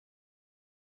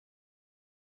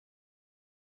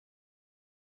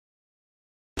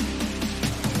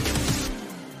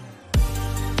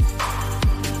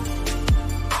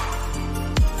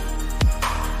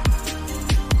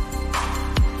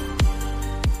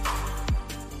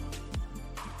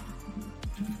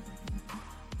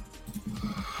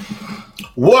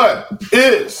What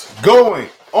is going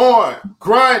on,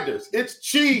 grinders? It's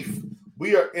Chief.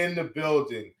 We are in the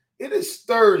building. It is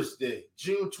Thursday,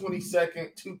 June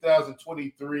 22nd,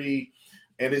 2023,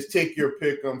 and it's Take Your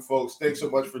Pick'em, folks. Thanks so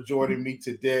much for joining me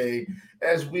today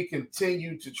as we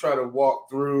continue to try to walk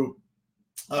through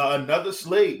another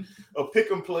slate of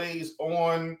Pick'em plays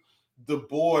on the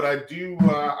board.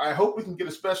 I hope we can get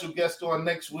a special guest on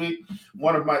next week,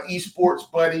 one of my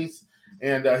esports buddies.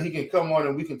 And he can come on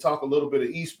and we can talk a little bit of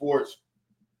esports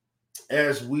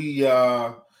as we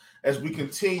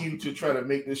continue to try to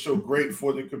make this show great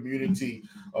for the community.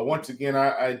 Once again,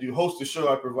 I do host the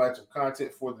show. I provide some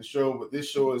content for the show, but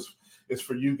this show is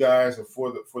for you guys and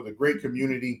for the great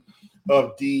community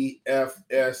of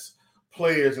DFS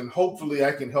players. And hopefully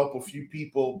I can help a few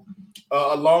people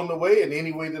along the way in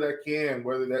any way that I can,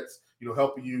 whether that's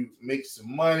helping you make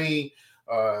some money,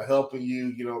 helping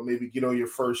you, maybe get on your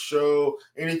first show,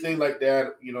 anything like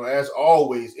that. As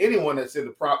always, anyone that's in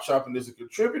the prop shop and is a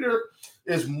contributor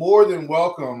is more than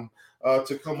welcome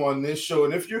to come on this show.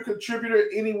 And if you're a contributor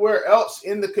anywhere else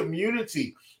in the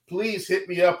community, please hit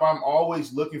me up. I'm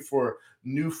always looking for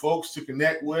new folks to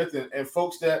connect with and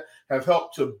folks that have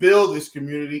helped to build this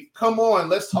community. Come on,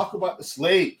 let's talk about the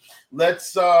slate. Let's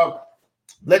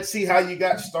see how you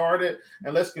got started,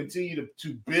 and let's continue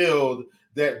to build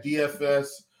that DFS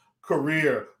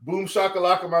career. Boom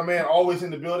shakalaka, my man, always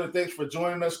in the building. Thanks for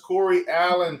joining us. Corey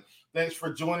Allen, thanks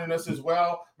for joining us as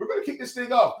well. We're going to kick this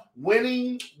thing off.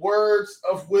 Winning words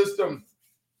of wisdom.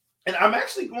 And I'm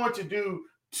actually going to do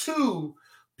two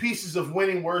pieces of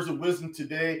winning words of wisdom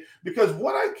today, because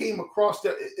what I came across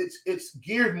that it's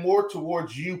geared more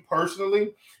towards you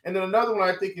personally, and then another one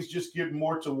I think is just geared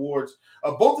more towards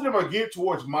both of them are geared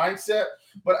towards mindset,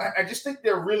 but I just think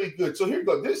they're really good. So here you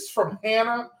go. This is from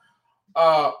Hannah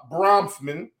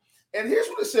Bromfman, and here's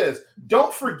what it says: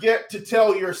 don't forget to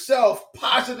tell yourself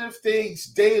positive things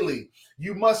daily.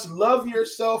 You must love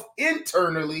yourself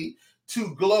internally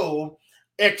to glow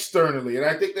externally. And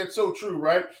I think that's so true,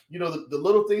 right? The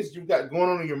little things you've got going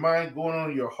on in your mind, going on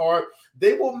in your heart,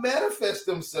 they will manifest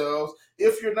themselves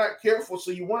if you're not careful. So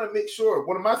you want to make sure,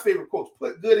 one of my favorite quotes,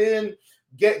 put good in,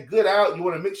 get good out. You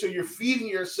want to make sure you're feeding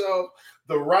yourself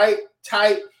the right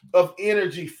type of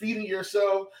energy, feeding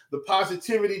yourself the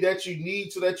positivity that you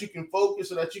need so that you can focus,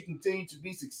 so that you continue to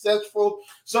be successful.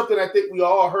 Something I think we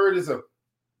all heard as a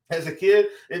kid,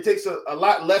 it takes a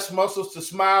lot less muscles to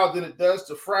smile than it does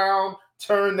to frown.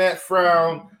 Turn that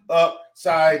frown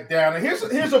upside down. And here's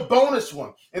a bonus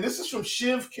one. And this is from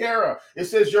Shiv Kara. It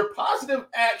says, your positive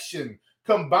action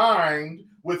combined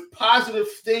with positive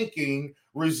thinking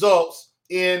results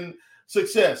in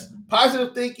success.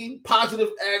 Positive thinking, positive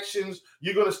actions,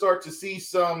 you're going to start to see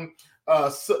some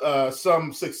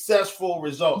successful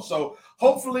results. So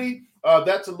hopefully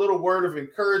that's a little word of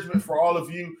encouragement for all of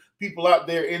you people out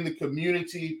there in the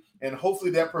community. And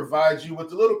hopefully that provides you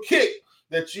with a little kick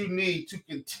that you need to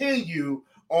continue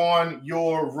on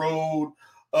your road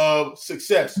of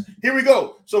success. Here we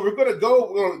go. So we're going to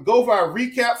go over our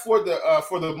recap for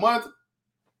the month.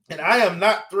 And I am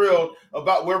not thrilled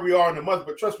about where we are in the month,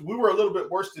 but trust me, we were a little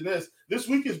bit worse than this. This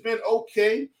week has been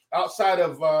okay outside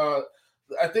of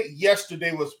I think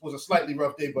yesterday was a slightly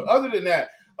rough day, but other than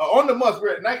that, on the month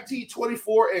we're at 19,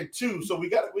 24, and 2. So we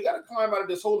got to climb out of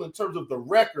this hole in terms of the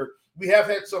record. We have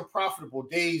had some profitable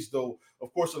days, though,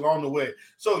 of course, along the way.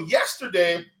 So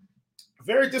yesterday,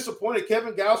 very disappointed.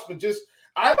 Kevin Gausman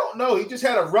I don't know. He just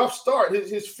had a rough start.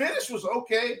 His finish was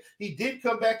okay. He did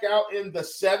come back out in the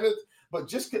 7th, but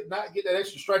just could not get that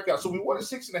extra strikeout. So we won at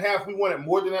 6.5. We wanted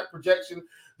more than that projection.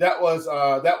 That was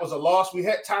a loss. We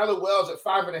had Tyler Wells at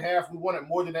 5.5. We wanted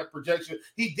more than that projection.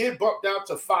 He did bump down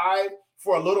to 5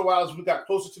 for a little while as we got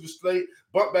closer to the slate,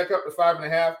 bumped back up to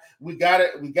 5.5. We got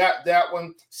it. We got that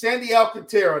one. Sandy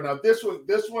Alcantara. Now this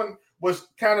one was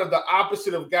kind of the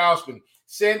opposite of Gausman.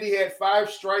 Sandy had 5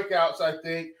 strikeouts, I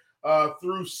think,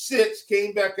 through 6,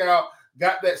 came back out,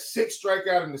 got that 6th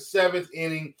strikeout in the 7th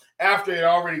inning after it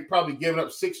already probably given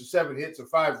up 6 or 7 hits and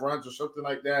 5 runs or something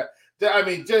like that. I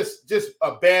mean, just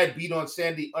a bad beat on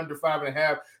Sandy under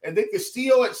 5.5. And then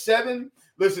Castillo at 7.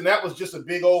 Listen, that was just a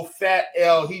big old fat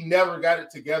L. He never got it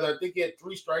together. I think he had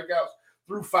 3 strikeouts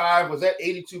through 5, was at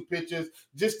 82 pitches,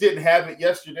 just didn't have it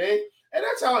yesterday. And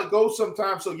that's how it goes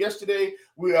sometimes. So yesterday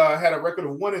we had a record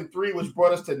of 1-3, which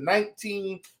brought us to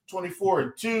 19, 24,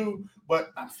 and 2.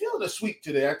 But I'm feeling a sweep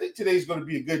today. I think today's going to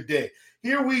be a good day.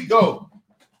 Here we go.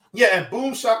 Yeah, and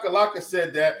Boom Shakalaka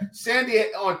said that Sandy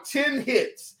on 10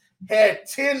 hits, had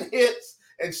 10 hits,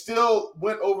 and still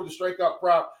went over the strikeout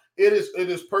prop. it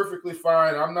is perfectly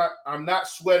fine. I'm not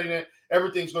sweating it.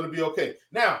 Everything's going to be okay.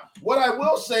 Now, what I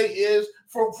will say is,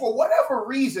 for whatever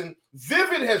reason,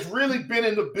 Vivid has really been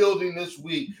in the building this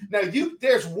week. Now,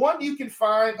 there's one you can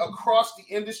find across the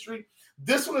industry.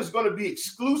 This one is going to be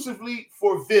exclusively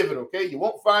for Vivid, okay? You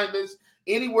won't find this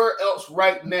anywhere else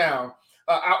right now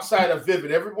outside of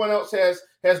Vivid. Everyone else has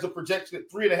the projection at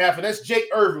 3.5, and that's Jake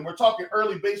Irvin. We're talking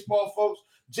early baseball, folks.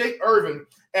 Jake Irvin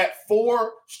at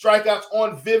 4 strikeouts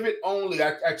on Vivid only.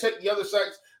 I checked the other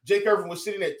sites. Jake Irvin was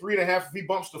sitting at 3.5. If he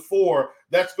bumps to 4,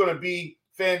 that's going to be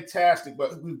fantastic.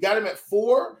 But we've got him at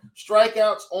 4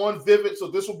 strikeouts on Vivid, so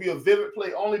this will be a Vivid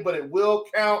play only, but it will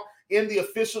count in the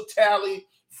official tally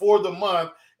for the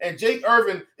month. And Jake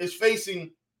Irvin is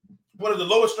facing one of the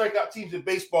lowest strikeout teams in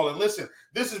baseball. And listen,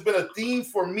 this has been a theme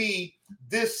for me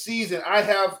this season. I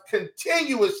have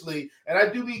continuously, and I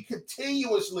do mean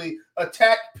continuously,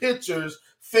 attacked pitchers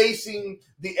facing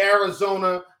the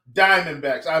Arizona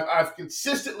Diamondbacks. I've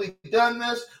consistently done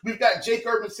this. We've got Jake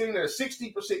Irvin sitting at a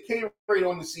 60% K rate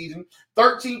on the season,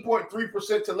 13.3%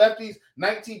 to lefties,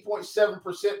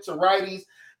 19.7% to righties.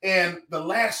 And the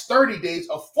last 30 days,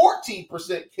 a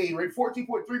 14% K rate,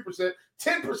 14.3%,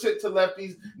 10% to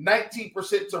lefties,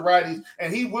 19% to righties.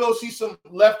 And he will see some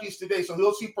lefties today. So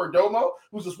he'll see Perdomo,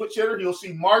 who's a switch hitter. He'll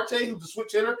see Marte, who's a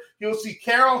switch hitter. He'll see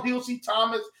Carroll. He'll see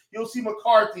Thomas. He'll see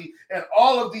McCarthy. And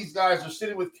all of these guys are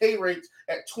sitting with K rates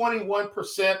at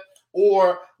 21%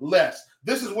 or less.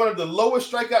 This is one of the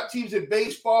lowest strikeout teams in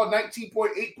baseball,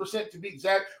 19.8% to be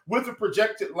exact, with a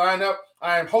projected lineup.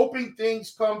 I am hoping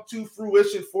things come to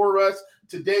fruition for us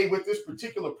today with this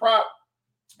particular prop.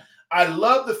 I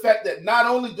love the fact that not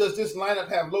only does this lineup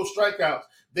have low strikeouts,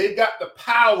 they've got the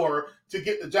power to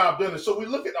get the job done. And so we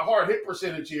look at the hard hit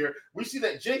percentage here. We see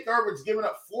that Jake Irvin's giving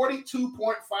up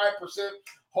 42.5%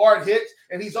 hard hits,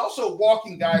 and he's also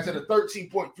walking guys at a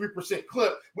 13.3%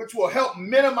 clip, which will help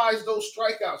minimize those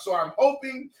strikeouts. So I'm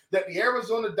hoping that the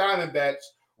Arizona Diamondbacks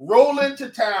roll into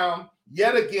town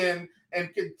yet again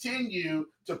and continue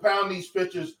to pound these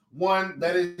pitchers. One,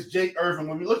 that is Jake Irvin.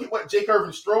 When we look at what Jake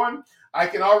Irvin's throwing, I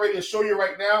can already assure you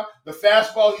right now, the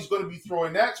fastball he's going to be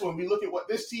throwing that. So when we look at what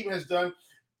this team has done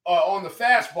on the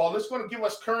fastball, it's going to give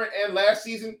us current and last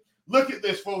season. Look at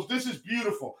this, folks. This is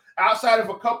beautiful. Outside of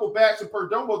a couple bats and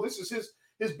Perdomo, this is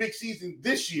his big season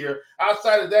this year.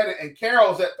 Outside of that, and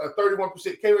Carroll's at a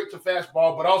 31% K rate to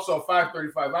fastball, but also a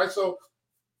 535 ISO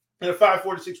and a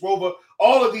 546 Roba.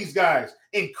 All of these guys,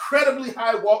 incredibly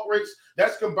high walk rates.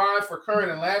 That's combined for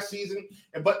current and last season.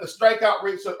 But the strikeout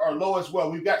rates are low as well.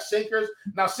 We've got sinkers.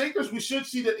 Now, sinkers, we should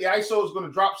see that the ISO is going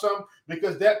to drop some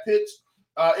because that pitch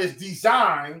is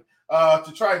designed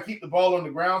to try and keep the ball on the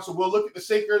ground. So we'll look at the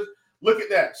sinkers. Look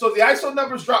at that. So the ISO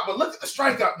numbers drop, but look at the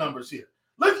strikeout numbers here.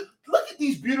 Look at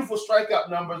these beautiful strikeout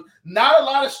numbers. Not a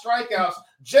lot of strikeouts.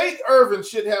 Jake Irvin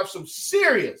should have some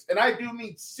serious, and I do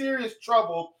mean serious,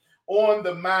 trouble on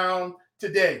the mound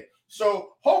today.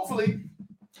 So hopefully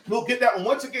we'll get that one.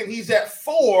 Once again, he's at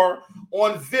 4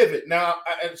 on Vivid. Now,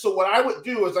 and so what I would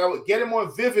do is I would get him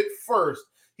on Vivid first.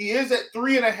 He is at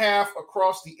 3.5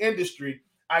 across the industry.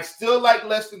 I still like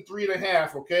less than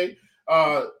 3.5, okay?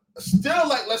 Still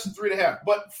like less than 3.5,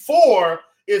 but 4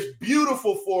 is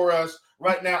beautiful for us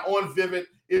right now on Vivid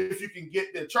if you can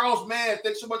get there. Charles Mann,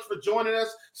 thanks so much for joining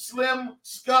us. Slim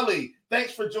Scully,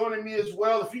 thanks for joining me as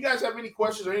well. If you guys have any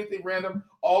questions or anything random,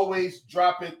 always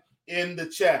drop it in the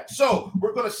chat. So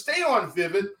we're going to stay on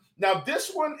Vivid. Now,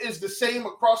 this one is the same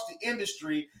across the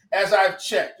industry as I've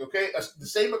checked, okay? The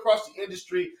same across the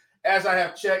industry as I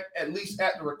have checked, at least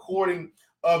at the recording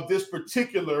of this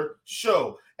particular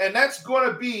show. And that's going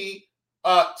to be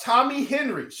Tommy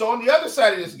Henry. So on the other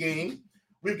side of this game,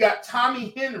 we've got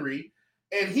Tommy Henry,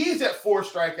 and he's at 4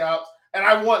 strikeouts, and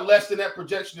I want less than that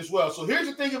projection as well. So here's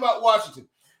the thing about Washington.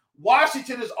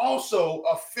 Washington is also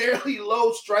a fairly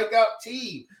low strikeout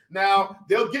team. Now,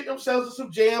 they'll get themselves in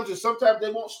some jams, and sometimes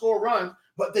they won't score runs,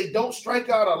 but they don't strike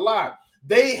out a lot.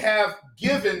 They have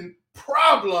given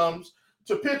problems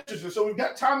to pitchers. And so we've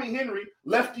got Tommy Henry,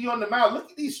 lefty on the mound.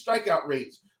 Look at these strikeout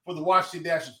rates for the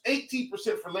Washington Nationals.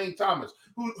 18% for Lane Thomas,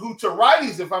 who to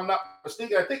righties, if I'm not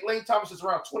mistaken, I think Lane Thomas is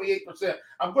around 28%.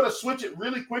 I'm going to switch it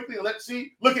really quickly and let's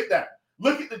see. Look at that.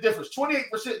 Look at the difference.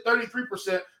 28%,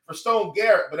 33% for Stone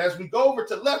Garrett. But as we go over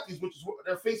to lefties, which is what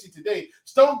they're facing today,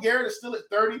 Stone Garrett is still at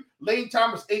 30%. Lane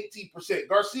Thomas, 18%.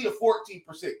 Garcia,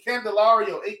 14%.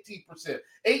 Candelario, 18%.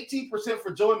 18%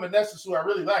 for Joey Meneses, who I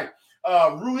really like.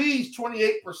 Ruiz,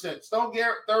 28%. Stone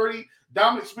Garrett, 30%.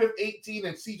 Dominic Smith, 18%.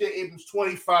 And C.J. Abrams,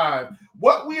 25%.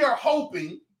 What we are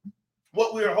hoping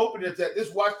is that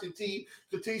this Washington team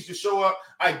continues to show up.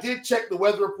 I did check the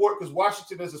weather report because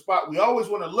Washington is a spot we always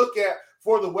want to look at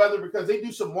for the weather because they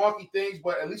do some wonky things,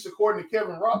 but at least according to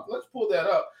Kevin Roth, let's pull that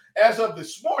up. As of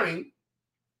this morning,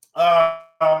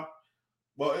 hopefully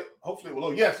it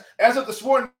will. Yes, as of this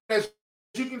morning, as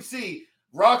you can see,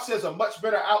 Roth says a much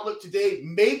better outlook today,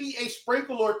 maybe a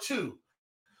sprinkle or two.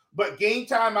 But game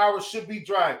time hours should be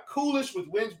dry. Coolish with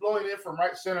winds blowing in from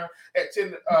right center at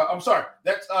 10.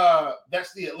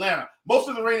 That's the Atlanta. Most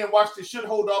of the rain in Washington should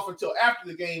hold off until after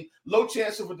the game. Low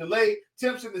chance of a delay.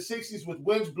 Temps in the 60s with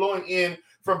winds blowing in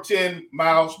from 10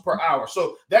 miles per hour.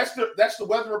 So that's the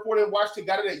weather report in Washington.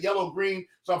 Got it at yellow green.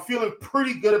 So I'm feeling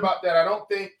pretty good about that. I don't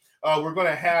think we're going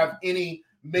to have any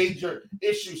major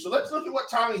issues. So let's look at what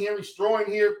Tommy Henry's throwing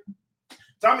here.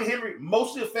 Tommy Henry,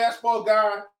 mostly a fastball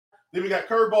guy. Then we got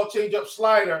curveball, changeup,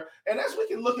 slider. And as we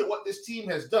can look at what this team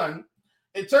has done,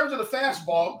 in terms of the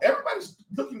fastball, everybody's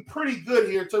looking pretty good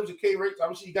here in terms of K rates.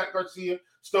 Obviously, you got Garcia,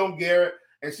 Stone Garrett,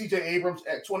 and C.J. Abrams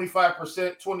at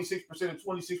 25%, 26%, and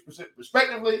 26%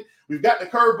 respectively. We've got the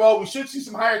curveball. We should see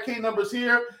some higher K numbers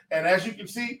here. And as you can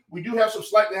see, we do have some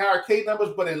slightly higher K numbers,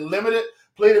 but in limited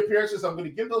plate appearances, I'm going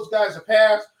to give those guys a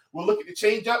pass. We'll look at the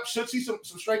changeup. Should see some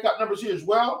strikeout numbers here as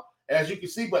well, as you can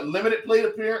see, but limited plate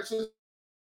appearances.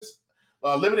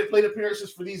 Limited plate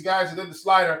appearances for these guys, and then the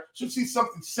slider should see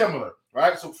something similar,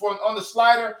 right? So on the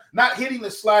slider, not hitting the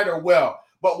slider well.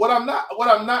 But what I'm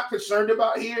not concerned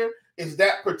about here is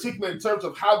that particular in terms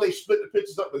of how they split the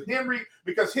pitches up with Henry,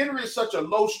 because Henry is such a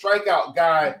low strikeout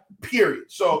guy, period.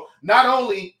 So not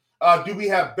only do we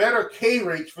have better K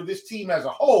rates for this team as a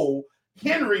whole,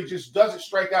 Henry just doesn't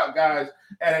strike out guys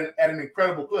at an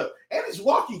incredible clip. And he's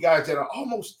walking guys at an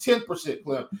almost 10%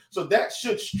 clip. So that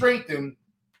should strengthen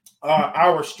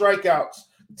our strikeouts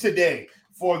today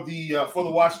for the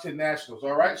Washington Nationals.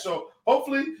 All right, so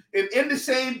hopefully in the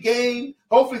same game,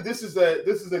 hopefully this is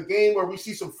a game where we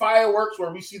see some fireworks,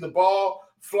 where we see the ball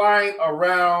flying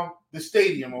around the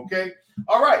stadium. Okay,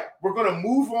 all right, we're gonna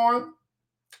move on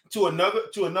to another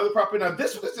property. Now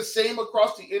this one is the same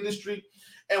across the industry,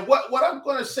 and what I'm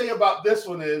going to say about this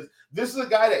one is this is a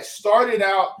guy that started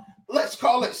out, let's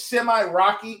call it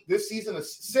semi-rocky this season,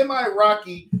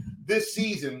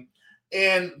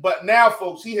 but now,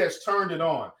 folks, he has turned it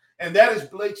on, and that is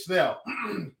Blake Snell.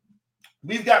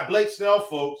 We've got Blake Snell,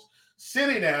 folks,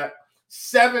 sitting at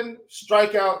 7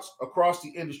 strikeouts across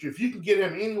the industry. If you can get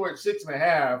him anywhere at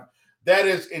 6.5, that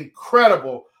is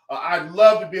incredible. I'd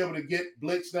love to be able to get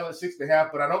Blake Snell at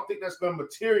 6.5, but I don't think that's going to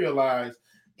materialize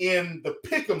in the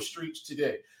pick'em streets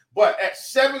today. But at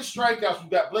 7 strikeouts,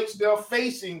 we've got Blake Snell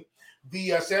facing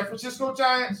the San Francisco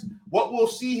Giants. What we'll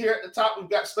see here at the top, we've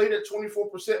got Slater at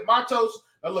 24%. Matos,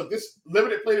 look, this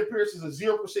limited plate appearance is a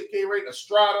 0% K rate.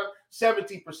 Estrada,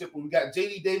 17%. But we got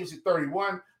J.D. Davis at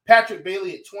 31. Patrick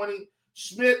Bailey at 20.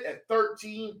 Schmidt at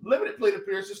 13. Limited plate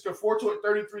appearances. Conforto at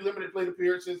 33 limited plate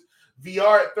appearances.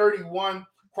 VR at 31.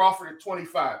 Crawford at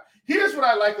 25. Here's what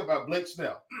I like about Blake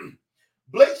Snell.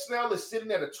 Blake Snell is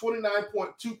sitting at a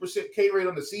 29.2% K rate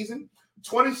on the season.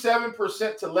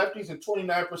 27% to lefties and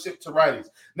 29% to righties.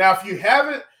 Now, if you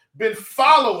haven't been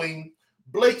following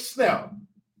Blake Snell,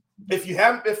 here's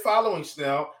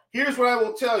what I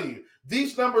will tell you.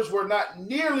 These numbers were not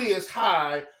nearly as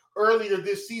high earlier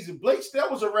this season. Blake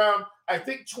Snell was around, I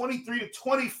think, 23 to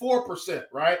 24%,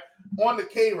 right, on the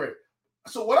K rate.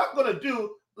 So what I'm going to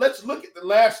do, let's look at the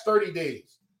last 30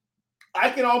 days. I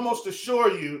can almost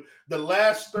assure you the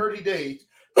last 30 days,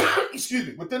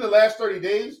 within the last 30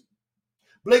 days,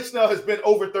 Blake Snell has been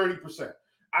over 30%.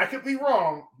 I could be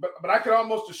wrong, but I can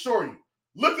almost assure you.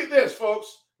 Look at this,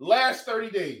 folks. Last 30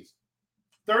 days,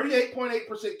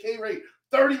 38.8% K rate,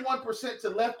 31% to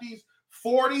lefties,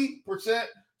 40%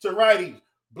 to righties.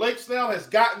 Blake Snell has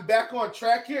gotten back on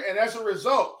track here, and as a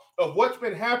result of what's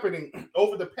been happening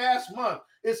over the past month,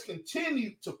 it's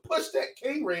continued to push that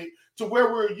K rate to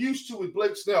where we're used to with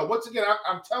Blake Snell. Once again,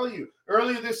 I'm telling you,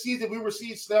 earlier this season, we were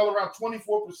seeing Snell around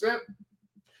 24%.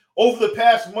 Over the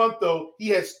past month, though, he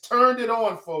has turned it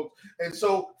on, folks. And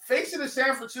so facing the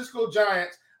San Francisco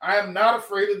Giants, I am not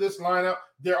afraid of this lineup.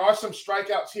 There are some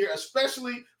strikeouts here,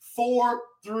 especially 4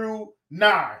 through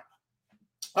 9.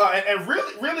 And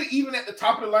really, even at the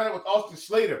top of the lineup with Austin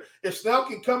Slater, if Snell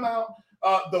can come out,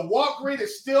 the walk rate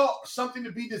is still something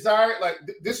to be desired. Like,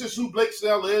 this is who Blake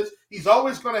Snell is. He's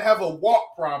always going to have a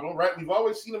walk problem, right? We've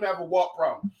always seen him have a walk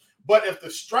problem. But if the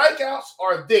strikeouts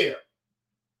are there,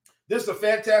 this is a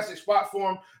fantastic spot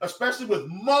for him, especially with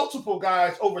multiple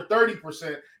guys over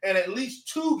 30% and at least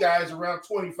 2 guys around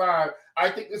 25. I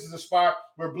think this is a spot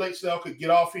where Blake Snell could get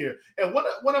off here. And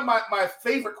one of my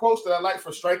favorite quotes that I like for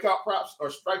strikeout props or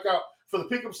strikeout for the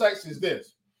pick'em sites is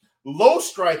this: low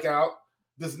strikeout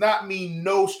does not mean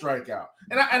no strikeout.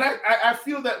 And I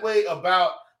feel that way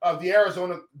about the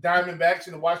Arizona Diamondbacks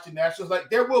and the Washington Nationals. Like,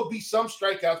 there will be some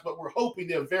strikeouts, but we're hoping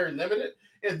they're very limited.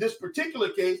 In this particular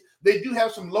case, they do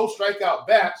have some low strikeout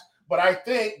bats, but I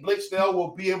think Blake Snell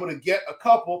will be able to get a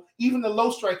couple, even the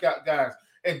low strikeout guys.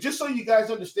 And just so you guys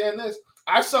understand this,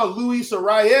 I saw Luis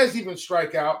Arraez even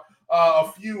strike out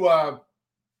a few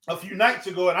nights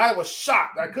ago, and I was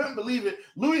shocked. I couldn't believe it.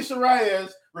 Luis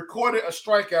Arraez recorded a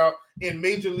strikeout in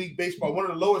Major League Baseball, one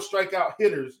of the lowest strikeout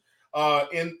hitters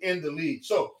in the league.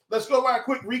 So let's go by a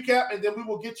quick recap, and then we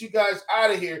will get you guys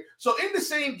out of here. So in the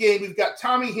same game, we've got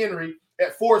Tommy Henry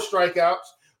at 4 strikeouts.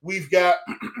 We've got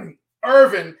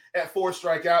Irvin at 4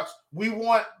 strikeouts. We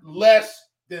want less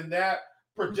than that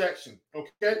projection,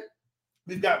 okay?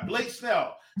 We've got Blake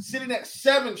Snell sitting at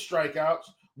 7 strikeouts.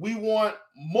 We want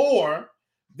more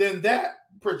than that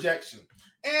projection.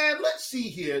 And let's see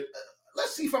here.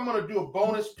 Let's see if I'm going to do a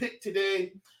bonus pick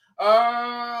today.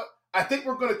 I think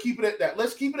we're going to keep it at that.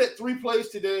 Let's keep it at 3 plays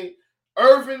today.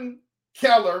 Irvin,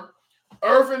 Keller.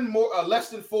 Irvin less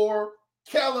than 4.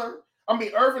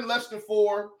 Irvin less than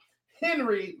 4.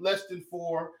 Henry less than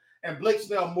 4. And Blake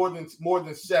Snell more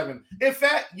than 7. In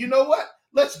fact, you know what?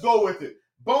 Let's go with it.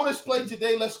 Bonus play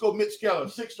today. Let's go Mitch Keller.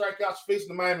 6 strikeouts facing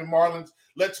the Miami Marlins.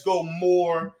 Let's go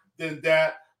more than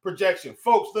that projection.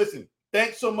 Folks, listen,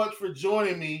 thanks so much for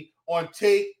joining me on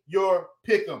Take Your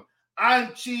Pick'em.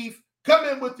 I'm Chief. Come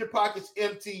in with your pockets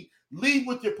empty. Leave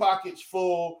with your pockets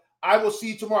full. I will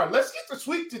see you tomorrow. Let's get the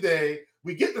sweep today.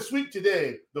 We get the sweep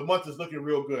today. The month is looking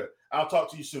real good. I'll talk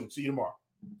to you soon. See you tomorrow.